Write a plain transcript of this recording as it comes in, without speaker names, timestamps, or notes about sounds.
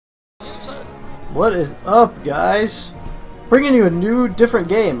What is up, guys? Bringing you a new, different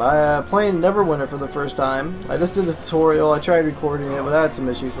game. I playing Neverwinter for the first time. I just did a tutorial. I tried recording it, but I had some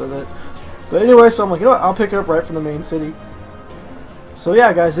issues with it. But anyway, so I'm like, you know what? I'll pick it up right from the main city. So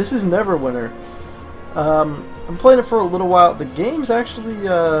yeah, guys, this is Neverwinter. I'm playing it for a little while. The game's actually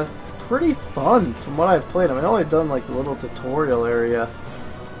pretty fun from what I've played. I mean, I've only done like the little tutorial area,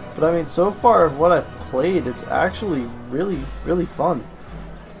 but I mean, so far of what I've played, it's actually really fun.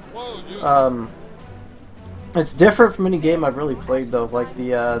 It's different from any game I've really played though, like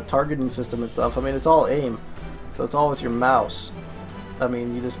the targeting system and stuff. I mean, it's all aim, so it's all with your mouse. I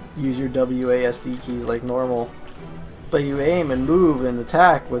mean, you just use your WASD keys like normal, but you aim and move and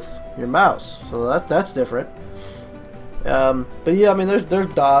attack with your mouse, so that's different. But yeah, I mean,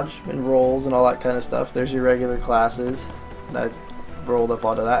 there's dodge and rolls and all that kind of stuff. There's your regular classes, and I rolled up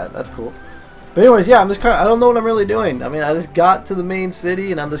onto that. That's cool. But anyways, yeah, I'm just I don't know what I'm really doing. I mean, I just got to the main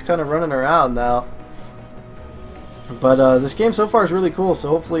city and I'm just kind of running around now. But this game so far is really cool, so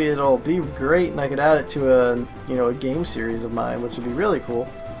hopefully it'll be great and I could add it to a game series of mine, which would be really cool.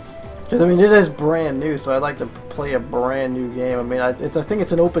 Because I mean, it is brand new, so I'd like to play a brand new game. I mean, I think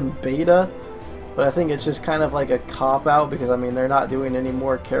it's an open beta, but I think it's just kind of like a cop out because I mean, they're not doing any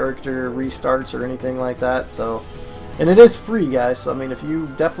more character restarts or anything like that. So, and it is free, guys. So I mean, if you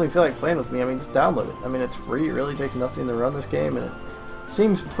definitely feel like playing with me, I mean, just download it. I mean, it's free. It really takes nothing to run this game, and it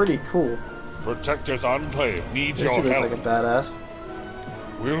seems pretty cool. Protector's Enclave needs your This looks help. like a badass.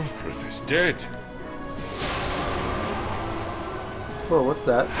 Wilfred is dead. Whoa, what's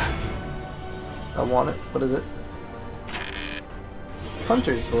that? I want it. What is it?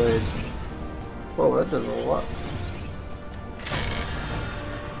 Hunter's Blade. Whoa, that does a lot.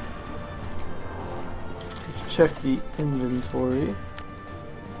 Let's check the inventory.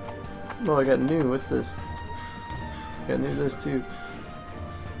 Oh, I got new. What's this? I got new this too.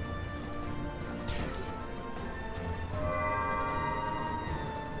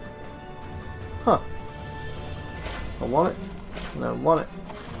 Huh. I want it. And I want it.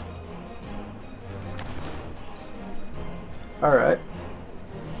 Alright.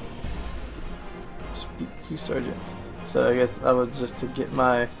 Speak to Sergeant. So I guess that was just to get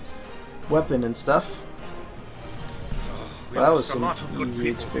my weapon and stuff. Well, that was some easy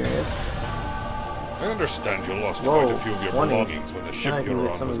experience. I understand you lost Whoa, quite a few of your 20. belongings when the ship you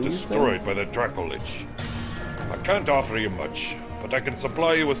were on was destroyed by the Dracolich. I can't offer you much, but I can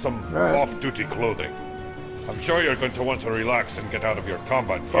supply you with some off-duty clothing. I'm sure you're going to want to relax and get out of your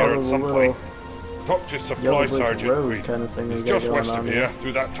combat gear at some point. Talk to Supply Sergeant Green. Kind of thing. He's just west of here,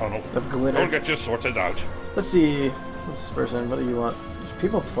 through that tunnel. He'll get you sorted out. Let's see. What's this person? What do you want? There's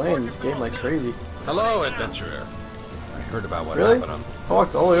people playing this game like crazy. Hello, adventurer. I heard about what Really? happened on... I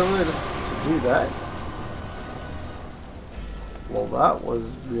walked all the way over there just to do that? Well, that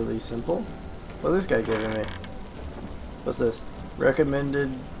was really simple. What's this guy giving me? What's this? Recommended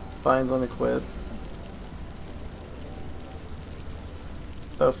finds on equip.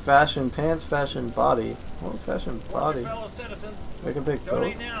 Oh, fashion pants, fashion body. Oh, fashion body. I can pick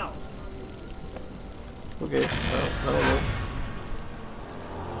both. Okay. Oh,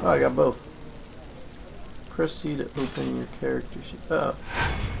 I got both. Proceed to open your character sheet. Oh.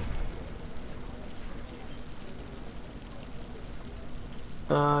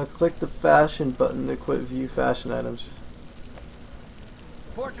 Click the fashion button to quit view fashion items.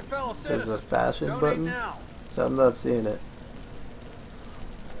 There's a fashion button? So I'm not seeing it.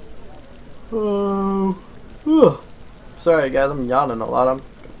 Oh. Sorry guys, I'm yawning a lot. I'm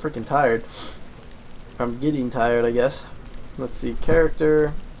freaking tired. I'm getting tired, I guess. Let's see,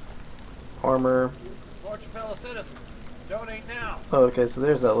 character, armor. Oh, okay, so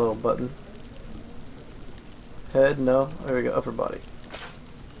there's that little button. Head, no. There we go, upper body.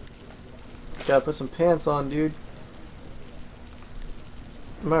 Gotta put some pants on, dude.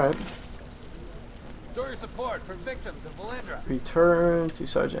 Alright. Story support for victims of Valandra. Return to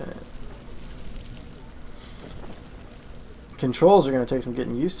Sergeant. Controls are going to take some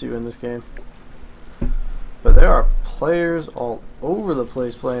getting used to in this game. But there are players all over the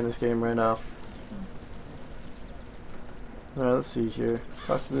place playing this game right now. Alright, let's see here.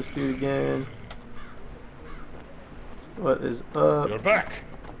 Talk to this dude again. What is up? You're back.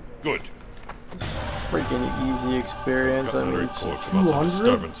 Good. This freaking easy experience. I mean, reports about some 200?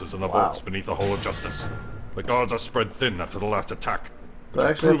 disturbances in the vaults beneath the Hall of Justice. The guards are spread thin after the last attack. But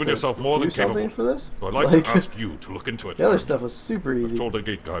You've actually proven yourself more than capable. for this? So I'd like to ask you to look into it. The other stuff was super easy. I've told the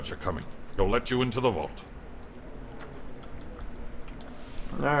gate guards you're coming. They'll let you into the vault.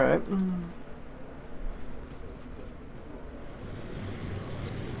 Alright.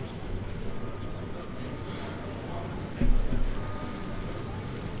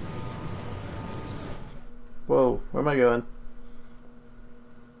 Whoa, where am I going?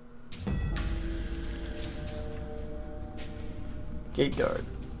 Gate guard.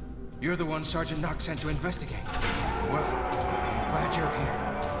 You're the one Sergeant Knox sent to investigate. Well, I'm glad you're here.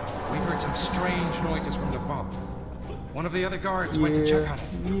 We've heard some strange noises from the vault. One of the other guards went to check on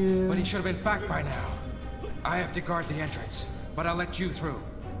it, but he should have been back by now. I have to guard the entrance, but I'll let you through.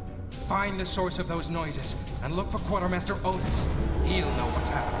 Find the source of those noises and look for Quartermaster Otis. He'll know what's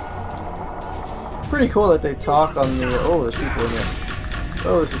happening. Pretty cool that they talk on the. Oh, there's people in here.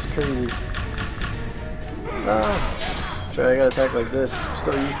 Oh, this is crazy. Try, I gotta attack like this. I'm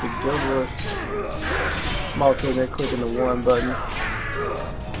still used to Guild Wars. I'm all sitting there clicking the 1 button.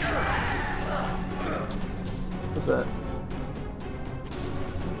 What's that?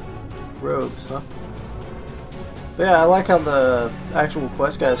 Robes, huh? But yeah, I like how the actual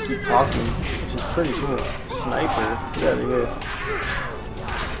quest guys keep talking, which is pretty cool. Sniper, get out of here.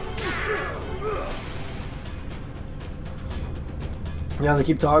 Yeah, they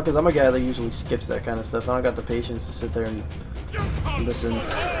keep talking because I'm a guy that usually skips that kind of stuff. I don't got the patience to sit there and listen.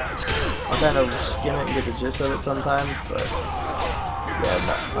 I kind of skim it and get the gist of it sometimes, but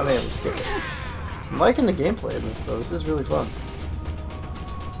yeah, I'm able to skip it. I'm liking the gameplay in this though. This is really fun.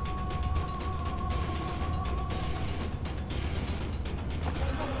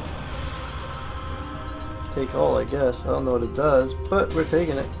 Take all, I guess. I don't know what it does, but we're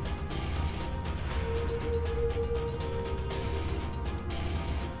taking it.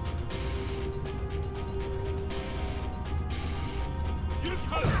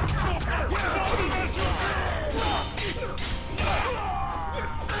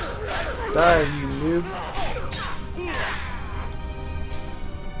 Die, you noob.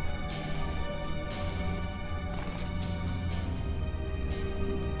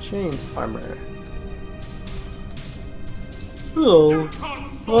 Chain armor. Oh,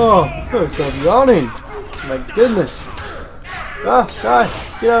 oh, gotta stop yawning. My goodness. Ah, die.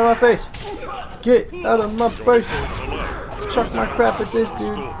 Get out of my face. Get out of my face. Chuck my crap at this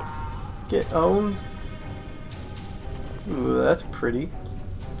dude. Get owned. Ooh, that's pretty.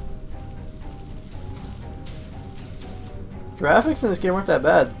 Graphics in this game aren't that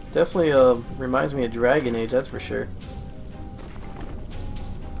bad. Definitely reminds me of Dragon Age, that's for sure.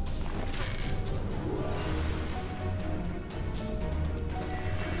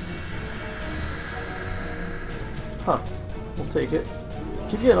 Huh. We'll take it.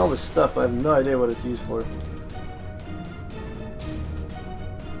 Keep getting all this stuff, but I have no idea what it's used for.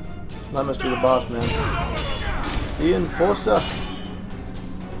 That must be the boss, man. Ian Forza.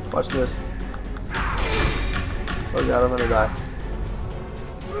 Watch this. Oh god, I'm gonna die.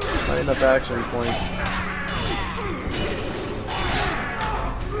 Not enough action points.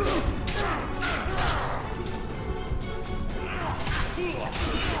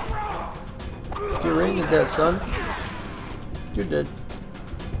 Get right into death, son. You're dead.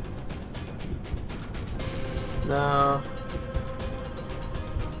 Now,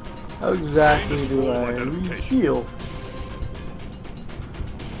 how exactly do I heal?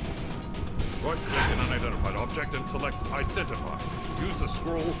 Right-click an unidentified object and select Identify. Use the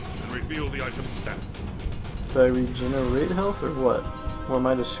scroll and reveal the item's stats. Do I regenerate health or what? Or am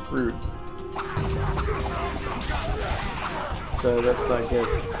I just screwed? So that's not good.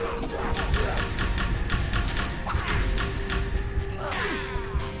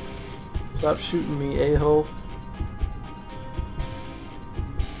 Stop shooting me, a-hole.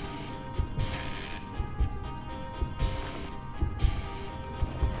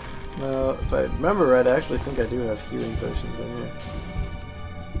 Now, if I remember right, I actually think I do have healing potions in here.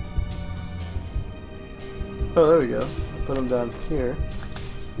 Oh, there we go. Put them down here.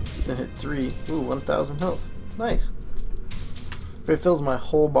 Then hit 3. Ooh, 1,000 health. Nice. It fills my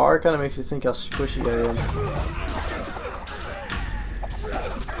whole bar. Kind of makes you think how squishy I am.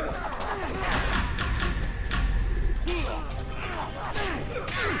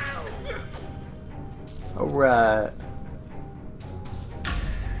 Alright.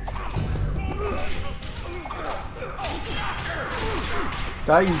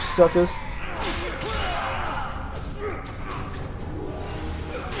 Die, you suckers.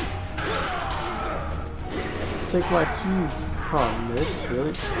 Take my cube. Oh, miss?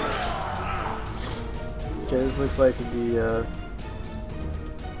 Really? Okay, this looks like the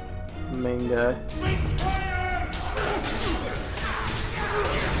main guy.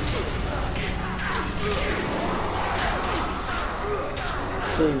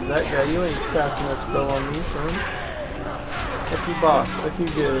 Please, that guy, you ain't casting that spell on me, son. That's too boss. That's too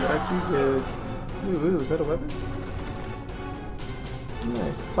good. That's too good. Ooh, is that a weapon?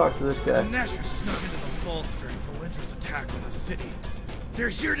 Nice. Talk to this guy. The Nashers snuck into the vaults during the Winter's attack on the city. They're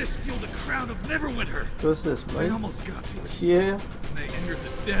here to steal the crown of Neverwinter. What's this, They mate? almost got to it. Yeah. And they angered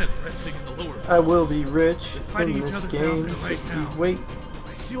the dead resting in the lower vaults. I will be rich fighting in each this other game. down there right Just now. you wait.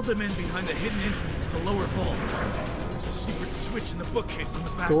 I sealed them in behind the hidden entrance to the lower vaults. There's a secret switch in the bookcase on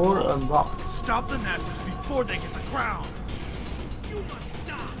the back Door wall. unlocked. Stop the Nashers before they get the crown. You must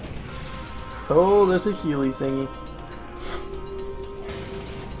die. Oh, there's a Healy thingy.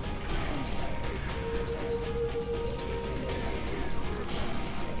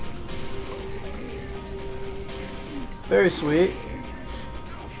 Very sweet.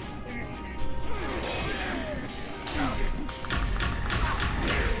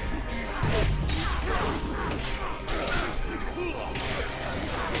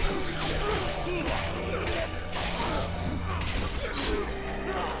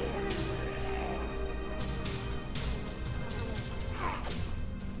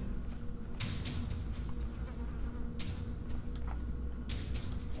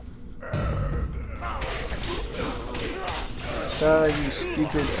 Ah, you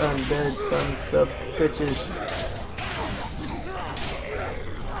stupid undead sons of bitches.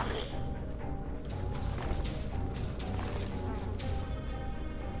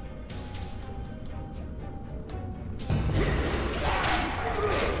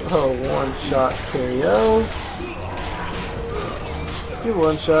 Oh, one shot KO. Get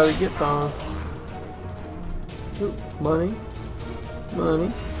one shot and get bombed. Ooh, money.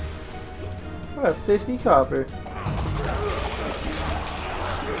 Money. I have 50 copper.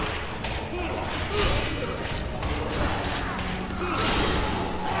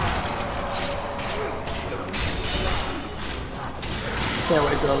 Can't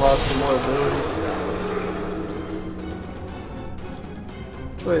wait to unlock some more abilities.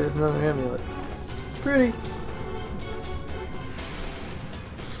 Wait, there's another amulet. It's pretty.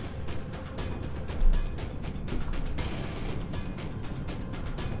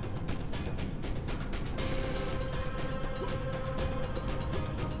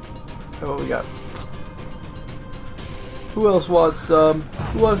 Oh, what we got? Who else wants some?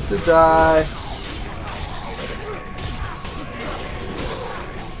 Who wants to die?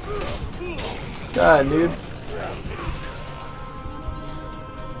 Die, dude.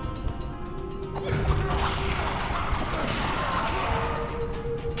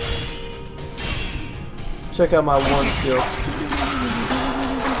 Check out my one skill.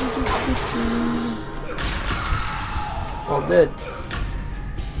 All dead.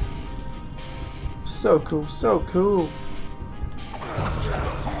 So cool, so cool.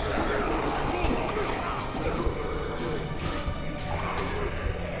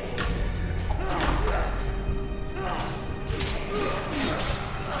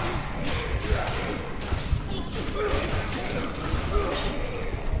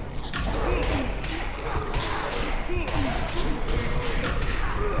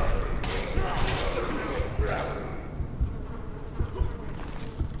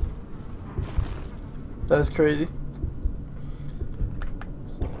 That's crazy.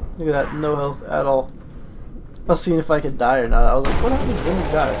 Look at that, no health at all. I was seeing if I could die or not. I was like, what happens when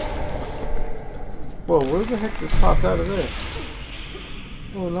you die? Whoa, where the heck just popped out of there?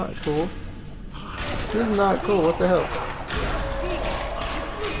 Oh, not cool. This is not cool, what the hell?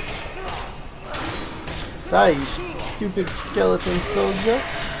 Die, you stupid skeleton soldier.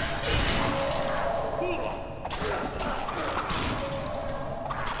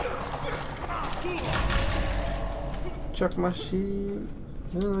 Chuck my sheet.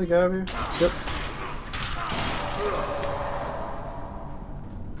 Another guy over here. Yep.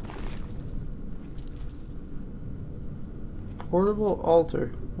 Portable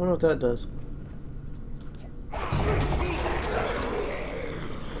altar. Wonder what that does.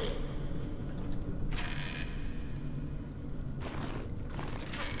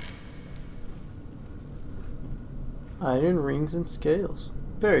 Iron rings and scales.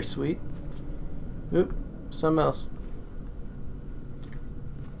 Very sweet. Oop, something else.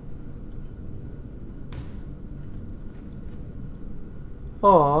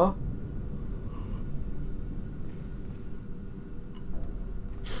 Aww.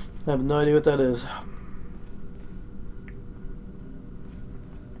 I have no idea what that is.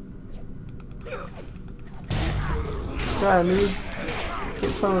 Die, noob. Get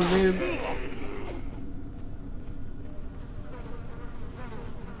phone, noob.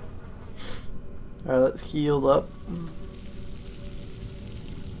 Alright, let's heal up.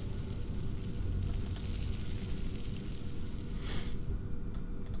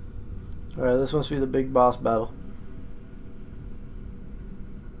 Alright, this must be the big boss battle.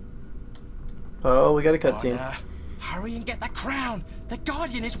 Oh, we got a cutscene. Hurry and get the crown! The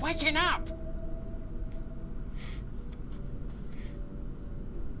Guardian is waking up!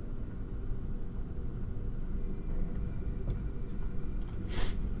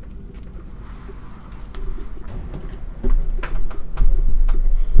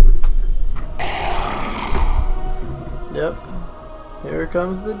 Here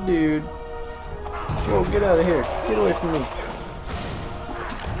comes the dude. Whoa, get out of here. Get away from me.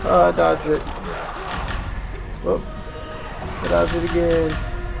 Oh, I dodged it. Whoa. I dodged it again.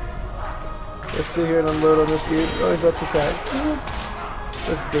 Let's sit here and unload on this dude. Oh, he's about to attack.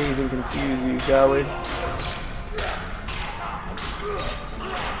 Let's daze and confuse you, shall we?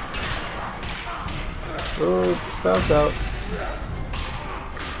 Oh, bounce out.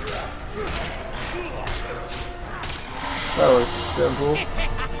 That was simple.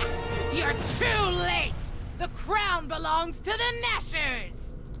 You're too late! The crown belongs to the Nashers!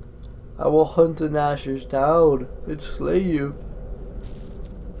 I will hunt the Nashers down and slay you.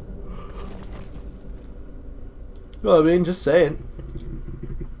 No, I mean, just saying.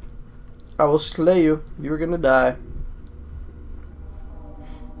 I will slay you. You're gonna die.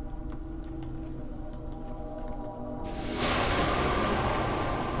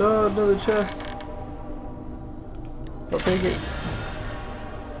 Oh, another chest. I'll take it.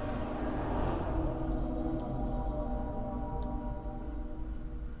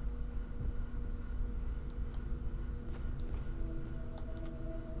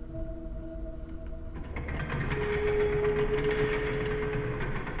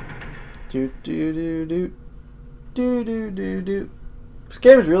 Do do do do do do do do. This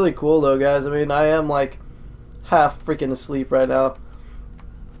game is really cool though, guys. I mean, I am like half freaking asleep right now.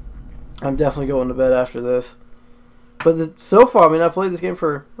 I'm definitely going to bed after this. But so far, I mean, I played this game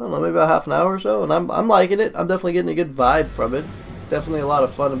for, I don't know, maybe about half an hour or so, and I'm liking it. I'm definitely getting a good vibe from it. It's definitely a lot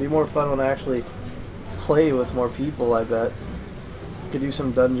of fun. It'll be more fun when I actually play with more people, I bet. Could do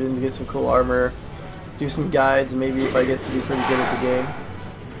some dungeons, get some cool armor, do some guides, maybe if I get to be pretty good at the game.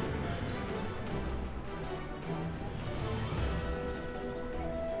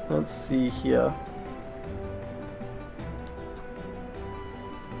 Let's see here.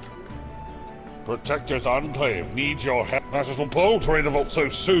 Protector's Enclave needs your help. Nashers will blow away the vault so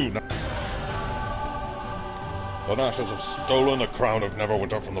soon. The Nashers have stolen the crown of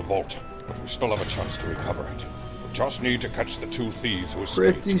Neverwinter from the vault, but we still have a chance to recover it. We just need to catch the two thieves who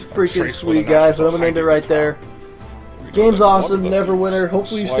escaped. Pretty freaking sweet, guys, but I'm gonna end it right there. Game's awesome, Neverwinter.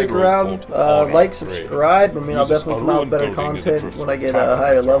 Hopefully you stick around. Like, subscribe. I mean, I'll definitely come out with better content when I get a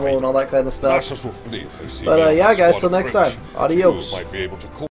higher level and all that kind of stuff. But yeah, guys, till next time. Adios.